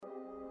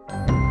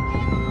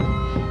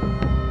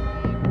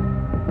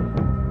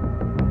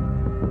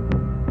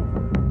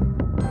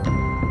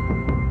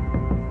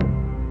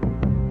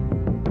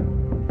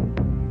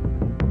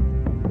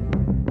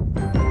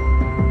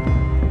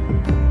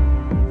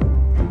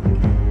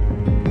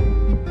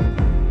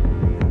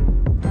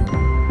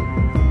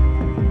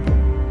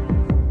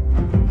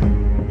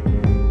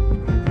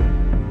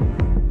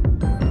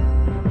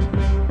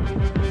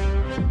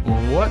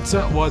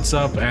What's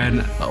up,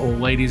 and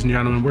ladies and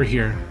gentlemen, we're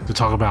here to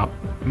talk about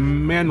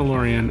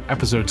Mandalorian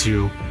Episode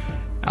 2,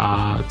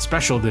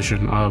 special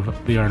edition of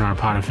the R&R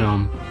Pod of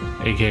Film,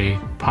 aka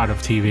Pod of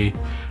TV,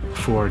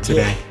 for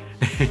today.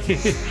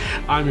 Yeah.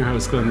 I'm your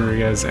host, Glenn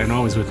Rodriguez, and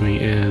always with me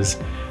is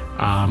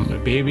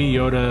Baby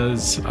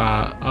Yoda's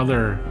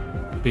other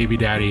baby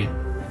daddy,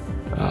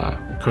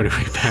 Cody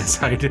Pants.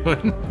 How you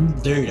doing?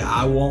 Dude,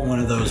 I want one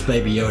of those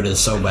Baby Yodas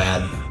so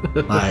bad.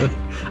 Like,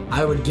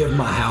 I would give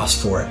my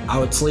house for it. I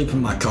would sleep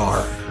in my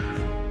car.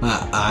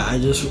 I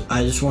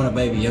just want a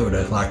Baby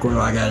Yoda. Like, what do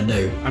I gotta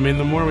do? I mean,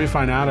 the more we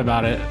find out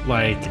about it,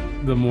 like,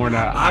 the more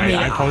that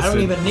I posted. I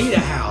don't even need a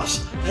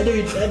house.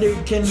 That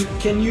dude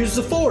can use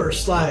the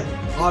Force. Like,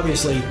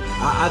 obviously,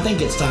 I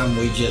think it's time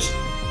we just.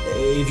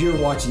 If you're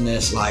watching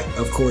this, like,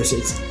 of course,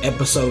 it's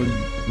episode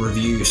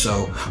review,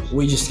 so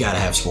we just gotta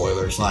have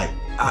spoilers. Like,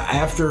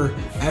 after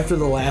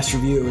the last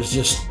review, it was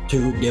just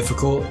too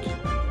difficult.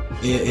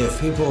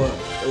 If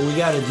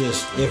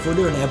we're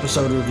doing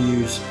episode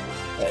reviews,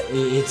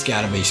 it's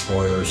gotta be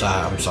spoilers.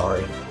 I'm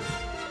sorry.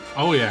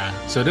 Oh yeah.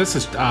 So this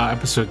is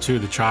episode 2,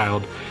 The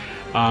Child,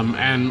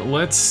 and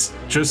let's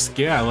just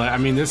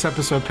this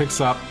episode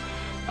picks up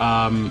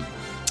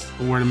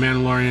where the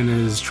Mandalorian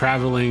is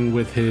traveling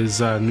with his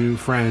new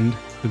friend,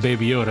 the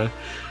Baby Yoda,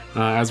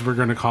 as we're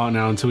going to call it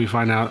now until we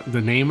find out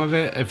the name of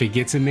it, if it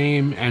gets a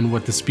name, and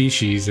what the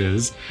species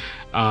is.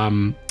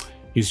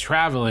 He's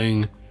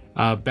traveling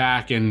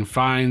back and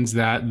finds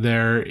that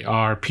there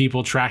are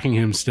people tracking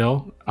him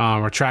still,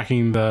 or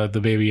tracking the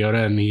Baby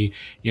Yoda, and he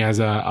has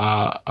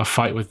a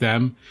fight with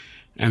them.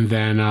 And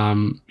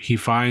then he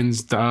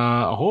finds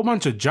a whole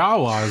bunch of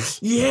Jawas.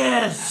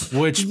 Yes!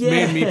 Which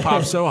made me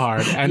pop so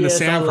hard. And yes,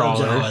 the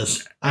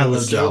Sandcrawler. I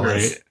love Jawas.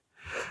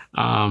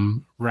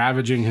 Great.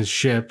 Ravaging his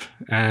ship.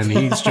 And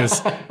he's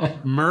just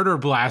murder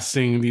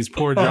blasting these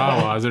poor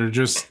Jawas that are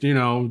just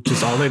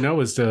all they know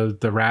is to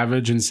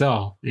ravage and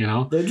sell,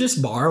 They're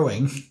just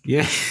borrowing.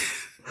 Yeah.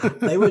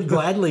 They would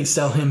gladly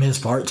sell him his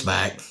parts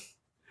back.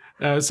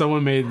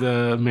 Someone made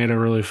a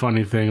really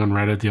funny thing on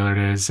Reddit the other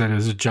day. It said,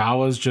 "Is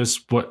Jawas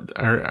just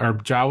are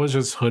Jawas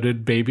just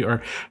hooded baby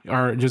or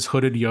just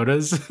hooded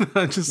Yodas?"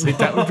 Just like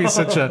that'd be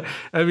such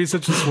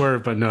a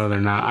swerve, but no,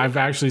 they're not. I've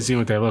actually seen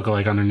what they look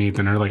like underneath,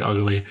 and they're like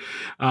ugly.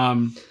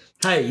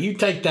 Hey, you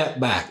take that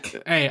back.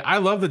 Hey, I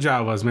love the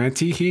Jawas, man.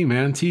 Tee-hee,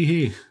 man.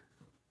 Tee-hee.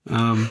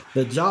 The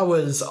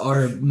Jawas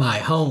are my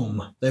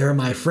home. They're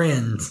my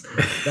friends.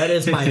 That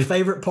is my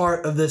favorite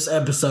part of this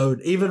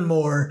episode, even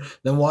more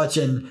than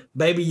watching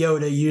Baby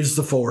Yoda use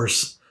the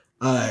Force.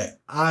 I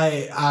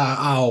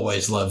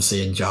always love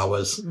seeing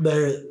Jawas.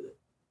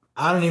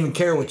 I don't even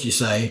care what you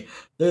say.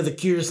 They're the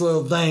cutest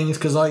little things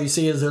because all you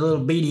see is their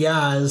little beady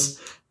eyes,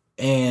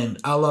 and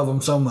I love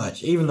them so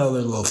much, even though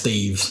they're little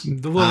thieves.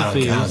 The little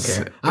thieves. I don't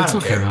care. I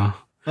don't care.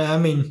 I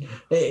mean,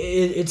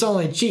 it's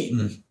only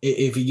cheating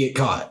if you get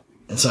caught.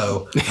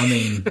 So, I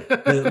mean,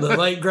 the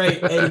late,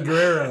 great Eddie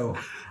Guerrero,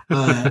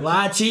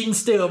 lie, cheat, and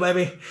steal,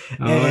 baby.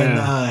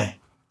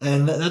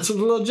 And that's what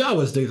the little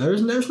Jawas do.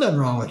 There's nothing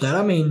wrong with that.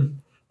 I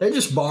mean, they're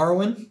just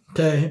borrowing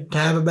to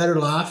have a better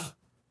life.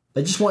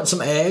 They just want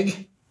some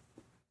egg.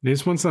 They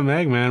just want some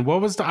egg, man. What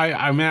was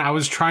I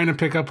was trying to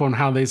pick up on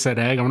how they said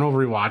egg. I'm going to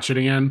rewatch it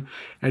again.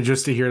 And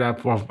just to hear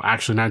that, well,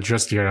 actually, not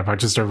just to hear that, but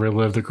just to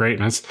relive the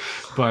greatness.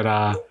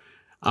 But,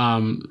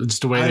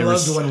 just the way I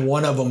loved when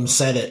one of them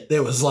said it. It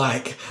was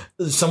like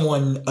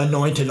someone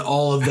anointed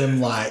all of them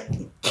like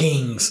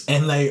kings,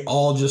 and they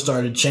all just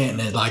started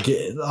chanting it. Like,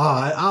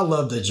 I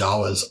love the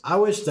Jawas. I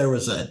wish there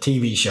was a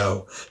TV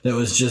show that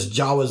was just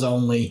Jawas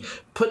only.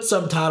 Put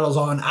subtitles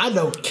on. I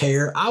don't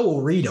care. I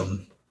will read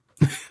them.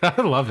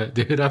 I love it,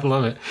 dude. I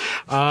love it.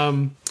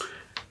 And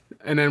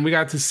then we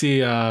got to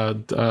see. I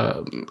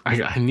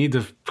need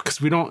to, because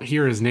we don't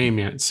hear his name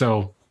yet.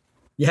 So.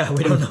 Yeah,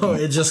 we don't know.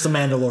 It's just the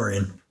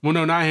Mandalorian. Well,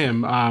 no, not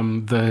him.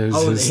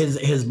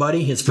 His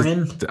buddy, his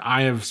friend.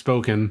 I have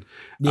spoken.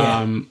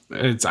 Yeah.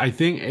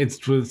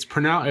 It's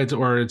pronounced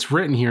or it's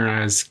written here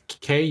as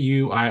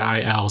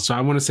Kuiil. So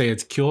I want to say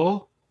it's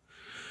Kuiil.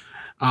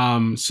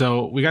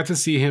 So we got to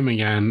see him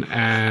again,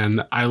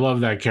 and I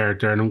love that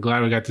character, and I'm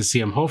glad we got to see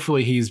him.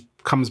 Hopefully,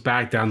 comes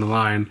back down the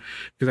line,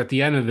 because at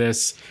the end of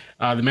this,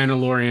 the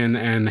Mandalorian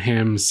and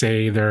him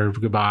say their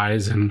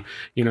goodbyes, and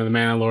the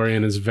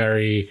Mandalorian is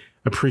very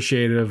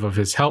appreciative of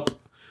his help.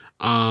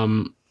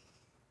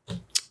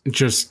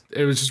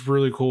 It was just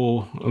really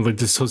cool. Like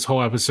this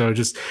whole episode,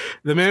 just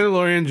the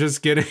Mandalorian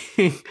just getting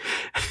he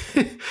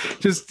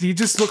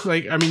just looked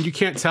like, I mean, you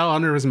can't tell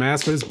under his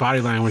mask, but his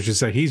body language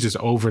just like he's just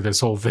over this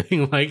whole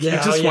thing. Like he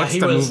just wants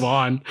to move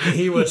on.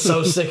 He was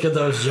so sick of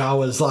those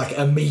Jawas, like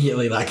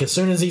immediately. Like as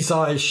soon as he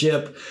saw his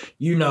ship,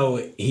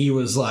 he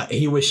was like,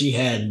 he wished he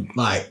had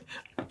like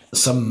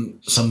some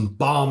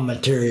bomb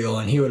material,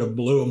 and he would have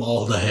blew them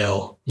all to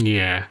hell.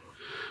 Yeah.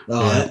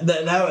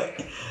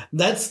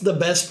 That's the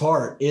best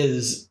part,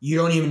 is you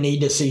don't even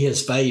need to see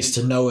his face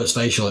to know his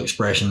facial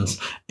expressions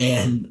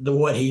and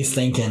what he's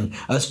thinking,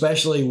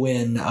 especially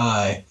when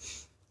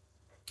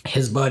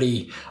his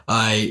buddy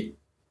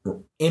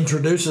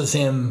introduces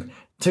him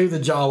to the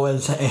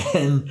Jawas,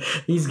 and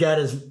he's got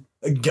his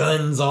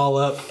guns all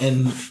up,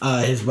 and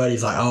his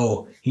buddy's like,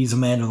 "Oh, he's a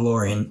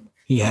Mandalorian.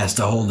 He has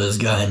to hold his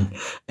gun,"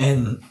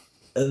 and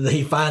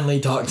he finally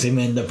talks him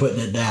into putting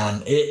it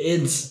down.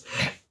 It's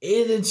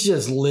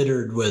just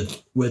littered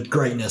with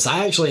greatness.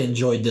 I actually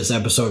enjoyed this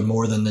episode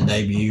more than the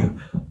debut.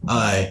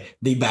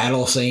 The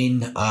battle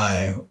scene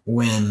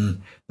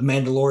when the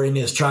Mandalorian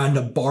is trying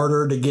to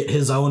barter to get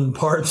his own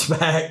parts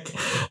back,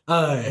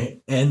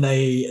 and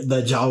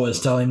the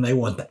Jawas tell him they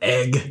want the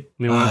egg.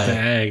 They want the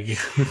egg.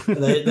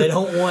 they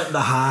don't want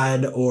the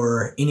hide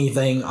or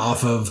anything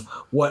off of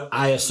what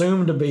I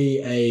assume to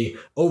be a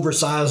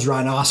oversized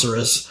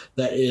rhinoceros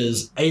that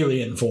is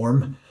alien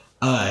form.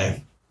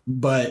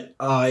 But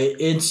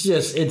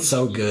it's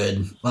so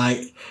good.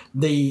 Like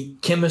the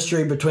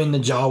chemistry between the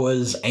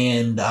Jawas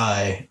and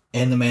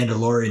the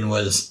Mandalorian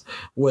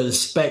was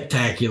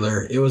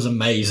spectacular. It was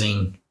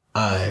amazing.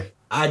 I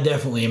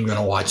definitely am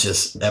gonna watch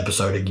this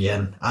episode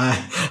again.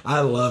 I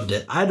loved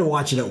it. I had to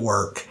watch it at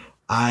work.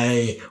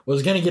 I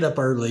was gonna get up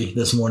early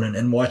this morning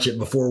and watch it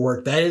before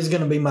work. That is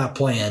gonna be my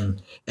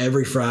plan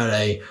every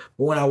Friday.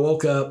 But when I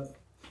woke up,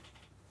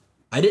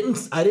 I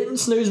didn't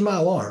snooze my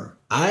alarm.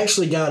 I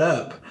actually got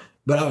up.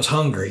 But I was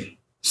hungry.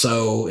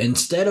 So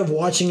instead of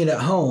watching it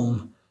at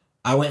home,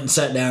 I went and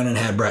sat down and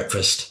had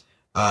breakfast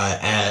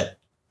at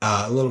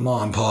a little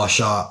mom and pa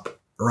shop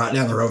right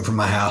down the road from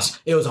my house.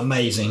 It was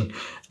amazing.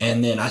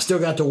 And then I still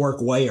got to work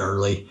way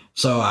early.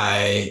 So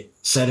I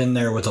sat in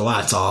there with the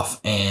lights off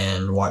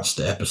and watched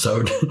the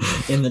episode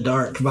in the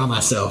dark by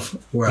myself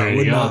where I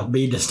would not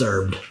be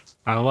disturbed.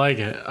 I like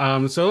it.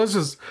 So let's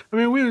just, I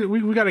mean,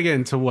 we got to get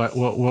into what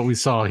we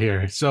saw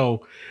here.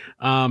 So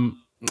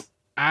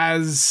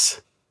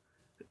as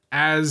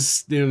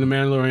you know, the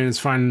Mandalorian is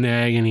finding the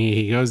egg, and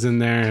he goes in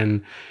there,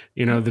 and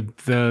you know the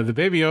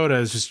Baby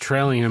Yoda is just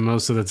trailing him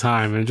most of the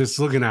time and just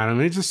looking at him.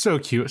 And it's just so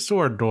cute,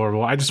 so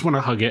adorable. I just want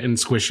to hug it and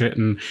squish it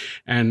and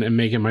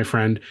make it my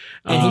friend.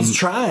 And he's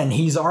trying.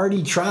 He's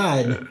already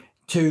tried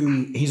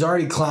to. He's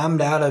already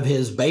climbed out of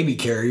his baby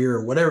carrier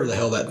or whatever the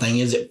hell that thing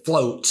is. It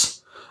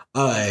floats.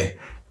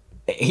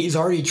 He's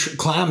already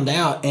climbed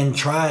out and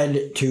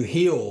tried to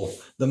heal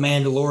the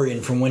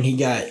Mandalorian from when he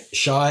got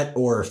shot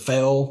or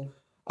fell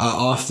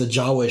off the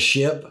Jawa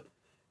ship,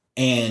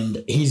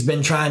 and he's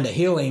been trying to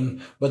heal him,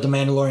 but the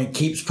Mandalorian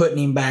keeps putting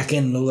him back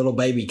in the little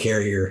baby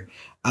carrier.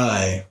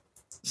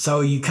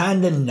 So you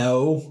kind of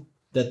know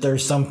that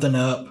there's something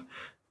up,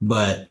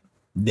 but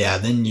yeah,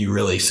 then you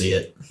really see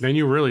it.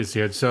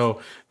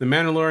 So the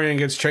Mandalorian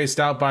gets chased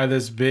out by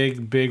this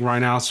big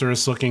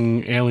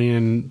rhinoceros-looking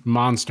alien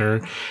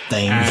monster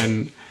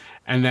thing,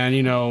 and then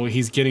you know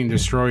he's getting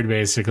destroyed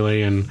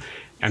basically, and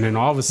then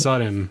all of a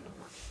sudden,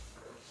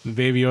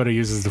 Baby Yoda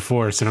uses the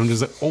Force, and I'm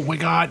just like, oh my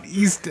god,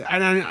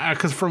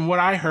 because from what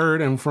I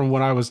heard and from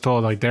what I was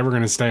told, like they were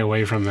going to stay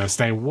away from this.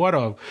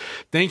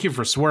 Thank you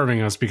for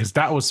swerving us, because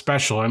that was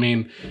special. I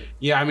mean,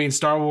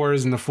 Star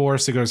Wars and the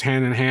Force, it goes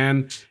hand in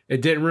hand.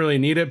 It didn't really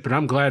need it, but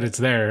I'm glad it's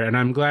there, and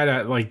I'm glad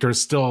that like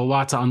there's still a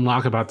lot to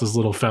unlock about this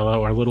little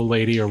fellow or little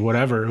lady or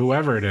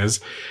whoever it is.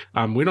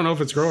 We don't know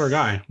if it's girl or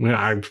guy.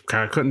 I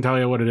couldn't tell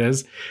you what it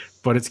is,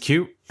 but it's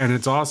cute. And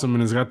it's awesome,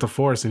 and it's got the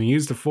Force, and he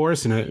used the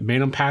Force, and it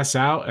made him pass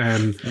out,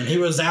 and he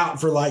was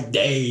out for like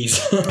days.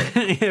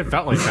 It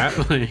felt like that.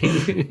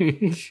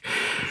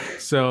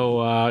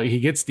 So he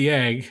gets the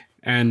egg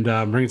and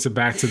brings it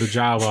back to the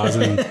Jawas,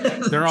 and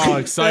they're all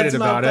excited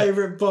about it. That's my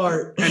favorite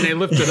part. And they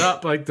lift it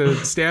up like the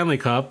Stanley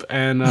Cup,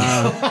 and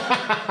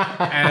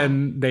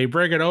they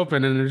break it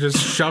open, and they're just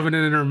shoving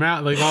it in her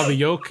mouth, like all the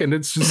yolk, and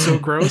it's just so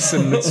gross,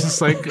 and it's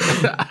just like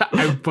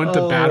I went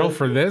to battle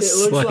for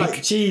this. It looks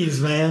like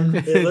cheese, man.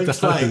 It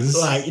looks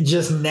like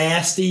just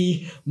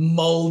nasty,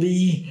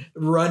 moldy,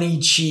 runny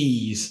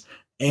cheese.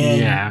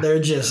 And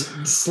they're just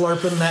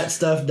slurping that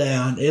stuff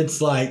down.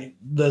 It's like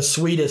the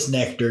sweetest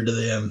nectar to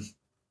them.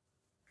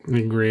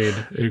 Agreed.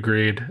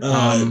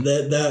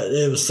 That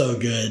it was so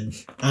good.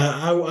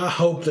 I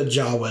hope the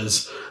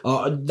Jawas.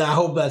 I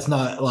hope that's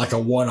not like a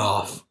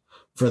one-off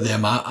for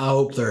them. I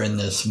hope they're in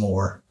this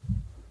more.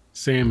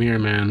 Same here,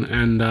 man.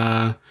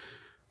 And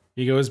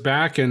he goes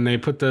back, and they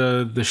put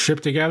the ship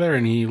together,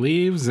 and he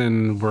leaves,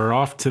 and we're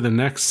off to the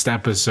next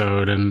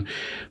episode. And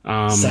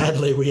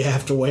sadly, we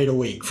have to wait a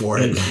week for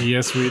it.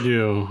 Yes, we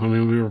do. I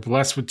mean, we were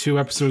blessed with 2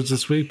 episodes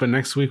this week, but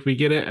next week we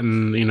get it,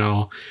 and you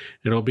know,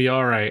 it'll be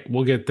all right.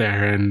 We'll get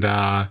there. And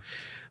a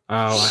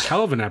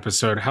hell of an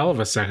episode, hell of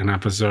a second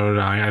episode.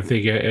 I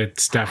think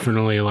it's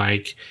definitely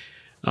like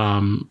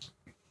a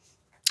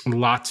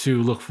lot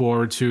to look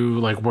forward to.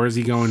 Like, where's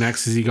he going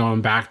next? Is he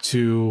going back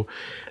to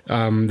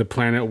the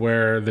planet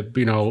where the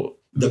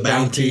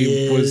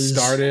bounty was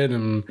started,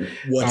 and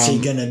what's he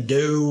gonna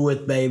do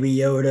with Baby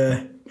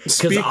Yoda?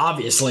 Because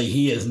obviously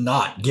he is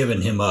not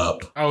giving him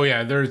up. Oh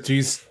yeah,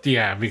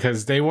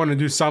 because they want to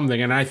do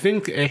something, and I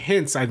think it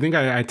hints. I think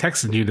I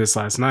texted you this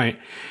last night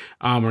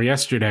or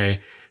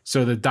yesterday.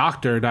 So the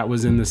doctor that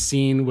was in the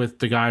scene with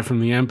the guy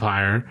from the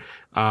Empire,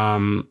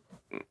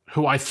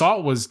 who I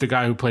thought was the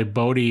guy who played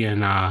Bodhi in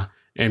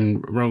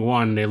in Rogue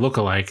One, they look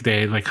alike.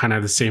 They like kind of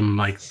have the same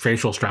like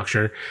facial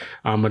structure,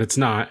 but it's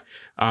not.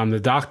 The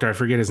doctor, I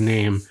forget his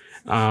name.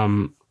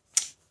 I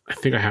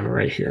think I have it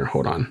right here.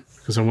 Hold on,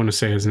 because I want to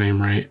say his name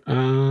right.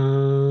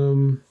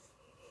 I'm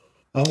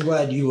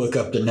glad you look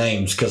up the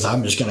names, because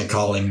I'm just going to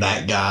call him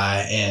that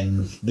guy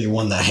and the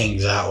one that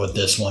hangs out with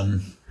this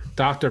one.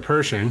 Dr.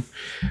 Pershing.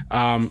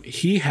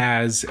 He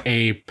has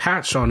a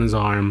patch on his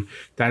arm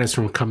that is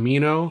from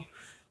Camino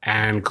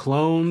and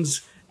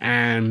clones,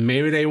 and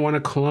maybe they want to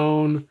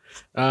clone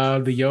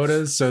the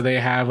Yodas, so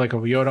they have like a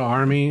Yoda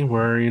army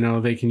where, you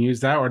know, they can use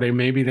that, or they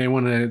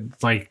want to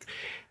like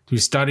do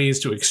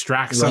studies to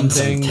extract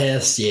something. Some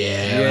tests,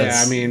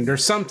 I mean,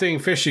 there's something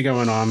fishy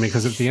going on,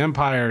 because if the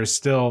Empire is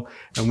still,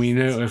 and we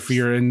know if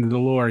you're in the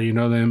lore, you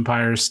know, the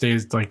Empire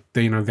stays like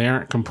they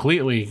aren't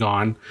completely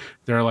gone.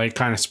 They're like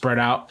kind of spread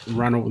out,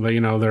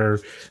 they're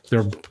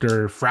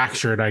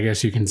fractured, I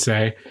guess you can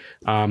say,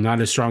 not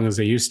as strong as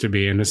they used to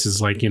be. And this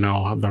is like, you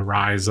know, the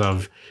rise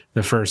of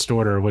the First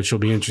Order, which will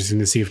be interesting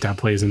to see if that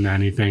plays into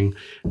anything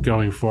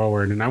going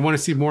forward. And I want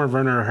to see more of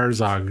Werner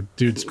Herzog.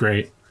 Dude's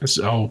great.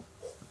 So.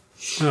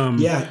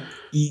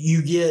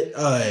 You get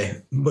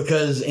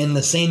because in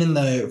the scene in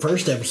the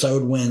first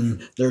episode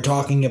when they're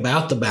talking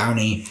about the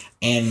bounty,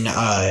 and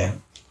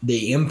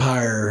the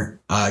Empire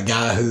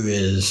guy who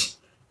is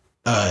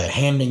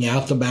handing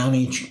out the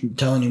bounty,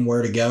 telling him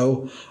where to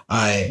go,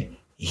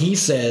 he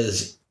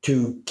says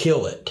to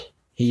kill it.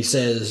 He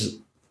says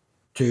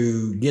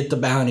to get the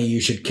bounty,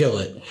 you should kill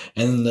it.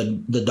 And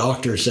the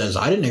doctor says,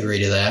 I didn't agree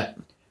to that.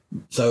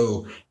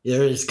 So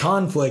there is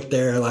conflict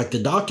there. Like, the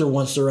doctor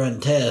wants to run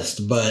tests,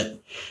 but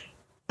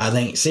I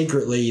think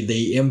secretly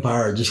the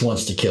Empire just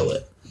wants to kill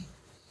it.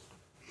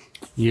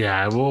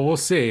 Yeah, well, we'll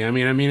see. I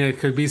mean, it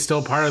could be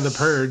still part of the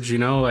purge, you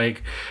know,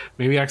 like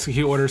maybe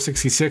Execute Order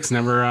 66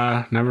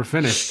 never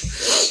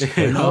finished.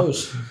 Who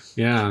knows?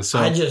 Yeah, so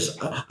I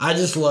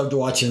just loved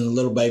watching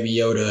little baby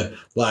Yoda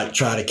like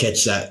try to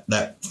catch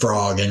that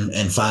frog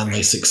and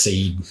finally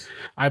succeed.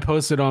 I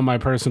posted on my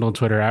personal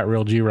Twitter at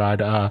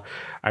RealGrod.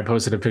 I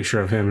posted a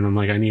picture of him, and I'm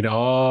like, I need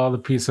all the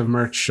piece of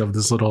merch of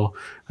this little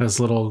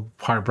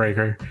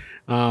heartbreaker.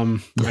 I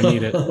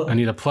need it. I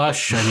need a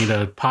plush. I need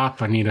a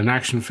pop. I need an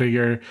action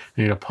figure.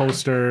 I need a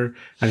poster.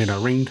 I need a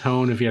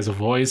ringtone if he has a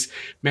voice.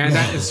 Man,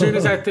 as soon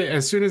as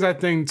that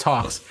thing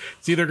talks,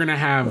 it's either gonna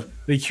have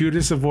the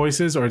cutest of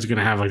voices, or it's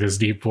gonna have like this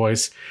deep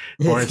voice,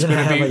 or it's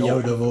gonna have a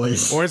Yoda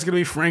voice, or it's gonna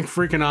be Frank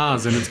freaking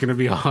Oz, and it's gonna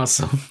be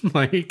awesome.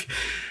 Like.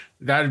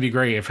 That'd be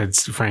great if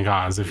it's Frank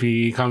Oz. If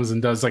he comes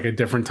and does like a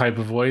different type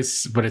of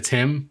voice, but it's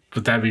him.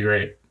 But that'd be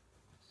great.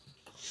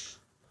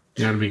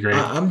 That'd be great.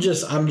 I'm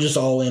just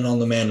all in on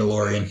The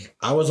Mandalorian.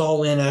 I was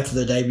all in after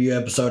the debut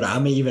episode.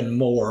 I'm even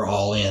more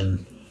all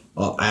in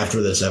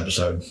after this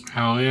episode.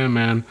 Hell yeah,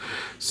 man.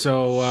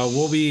 So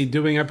we'll be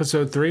doing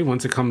episode 3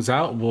 once it comes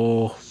out.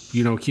 We'll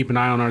keep an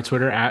eye on our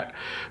Twitter at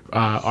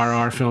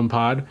RR Film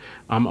Pod,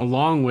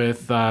 along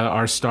with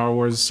our Star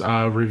Wars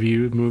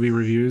movie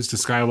reviews, the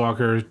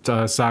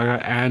Skywalker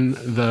saga, and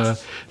the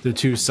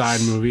 2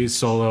 side movies,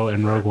 Solo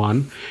and Rogue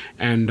One.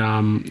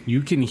 And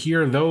you can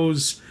hear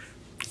those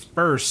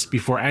first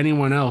before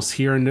anyone else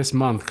here in this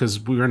month, because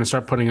we're going to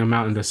start putting them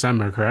out in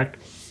December, correct?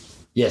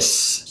 Yes.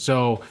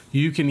 So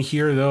you can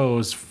hear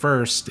those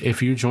first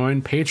if you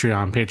join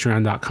Patreon,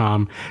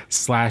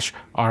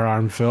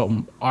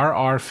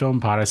 patreon.com/RR Film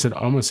Pod.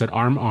 Almost said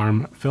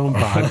Arm Film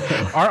Pod.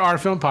 RR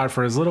Film Pod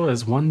for as little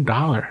as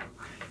 $1.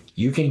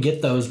 You can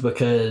get those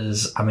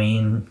because, I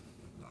mean,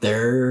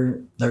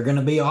 they're going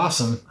to be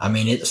awesome. I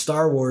mean, it's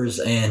Star Wars,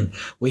 and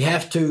we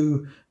have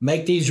to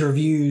make these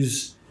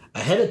reviews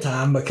ahead of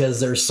time because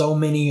there's so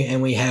many,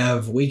 and we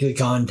have weekly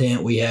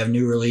content, we have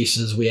new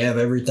releases, we have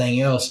everything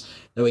else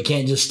that we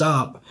can't just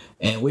stop.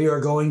 And we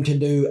are going to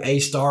do a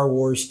Star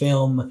Wars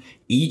film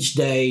each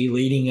day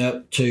leading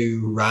up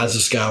to Rise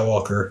of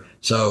Skywalker.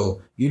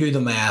 So you do the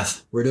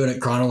math. We're doing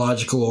it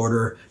chronological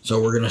order.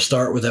 So we're going to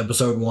start with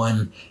episode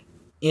 1,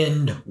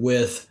 end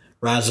with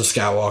Rise of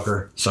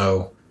Skywalker.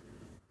 So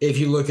if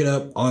you look it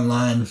up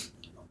online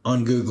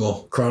on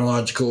Google,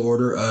 chronological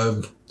order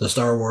of the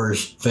Star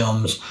Wars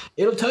films,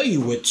 it'll tell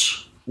you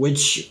which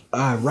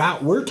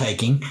route we're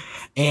taking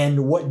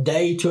and what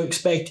day to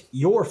expect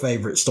your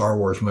favorite Star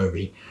Wars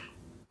movie.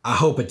 I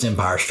hope it's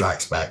Empire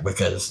Strikes Back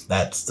because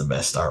that's the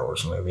best Star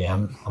Wars movie.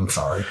 I'm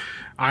sorry.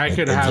 I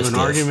could have an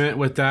argument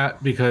with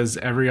that because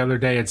every other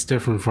day it's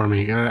different for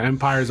me.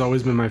 Empire's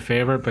always been my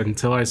favorite, but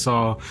until I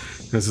saw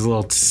this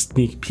little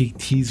sneak peek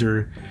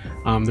teaser,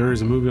 there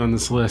is a movie on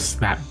this list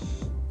that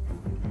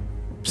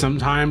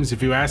sometimes,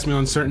 if you ask me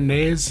on certain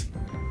days,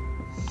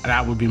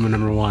 that would be my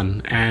number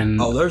 1. And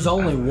there's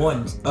only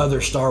one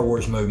other Star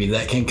Wars movie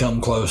that can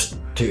come close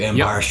to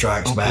Empire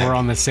Strikes Back. We're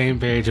on the same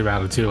page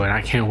about it too, and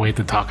I can't wait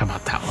to talk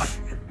about that one.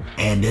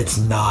 And it's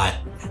not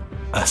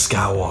a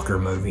Skywalker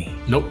movie.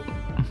 Nope,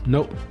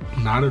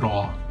 not at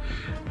all.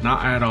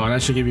 Not at all.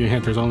 That should give you a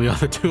hint. There's only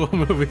other two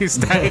movies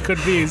that it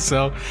could be.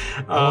 So,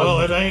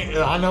 well, it ain't.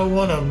 I know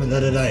one of them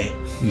that it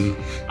ain't.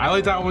 I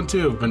like that one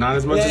too, but not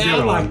as much as the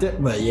other I liked one.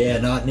 it, but yeah,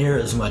 not near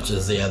as much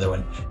as the other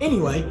one.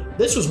 Anyway,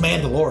 this was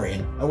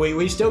Mandalorian.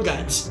 We still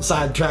got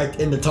sidetracked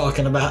into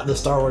talking about the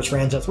Star Wars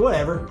franchise.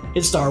 Whatever.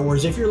 It's Star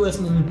Wars. If you're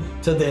listening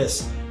to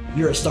this,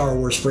 you're a Star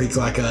Wars freak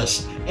like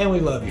us, and we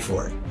love you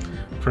for it.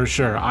 For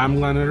sure. I'm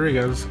Glenn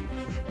Rodriguez.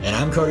 And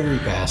I'm Cody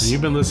Repass.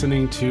 You've been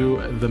listening to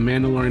the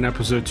Mandalorian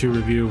Episode 2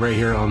 review right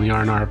here on the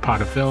R&R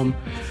Pod of Film.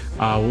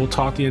 We'll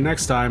talk to you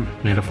next time.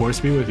 May the Force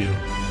be with you.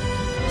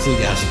 See you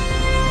guys.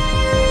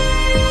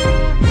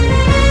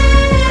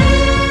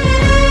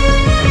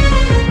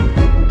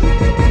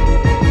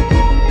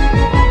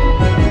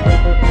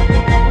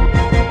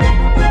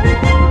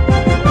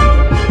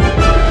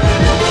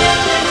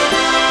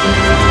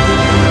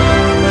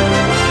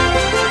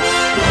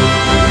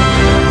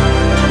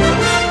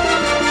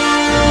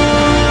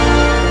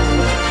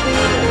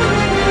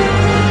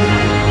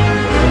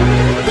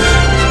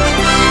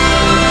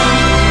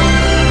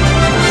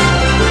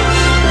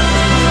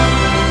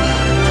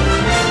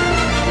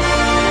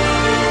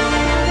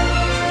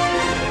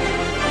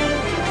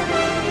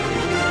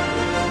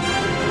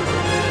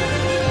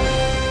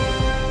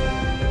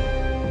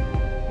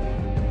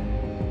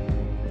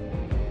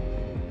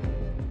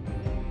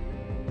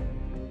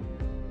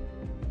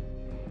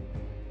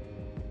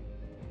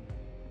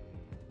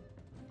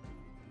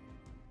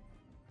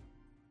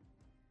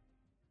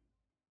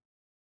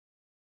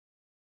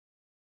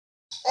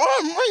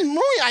 Oh,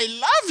 muy, I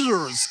love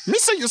yours. Me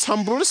say you's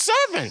humble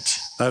servant.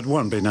 That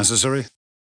won't be necessary.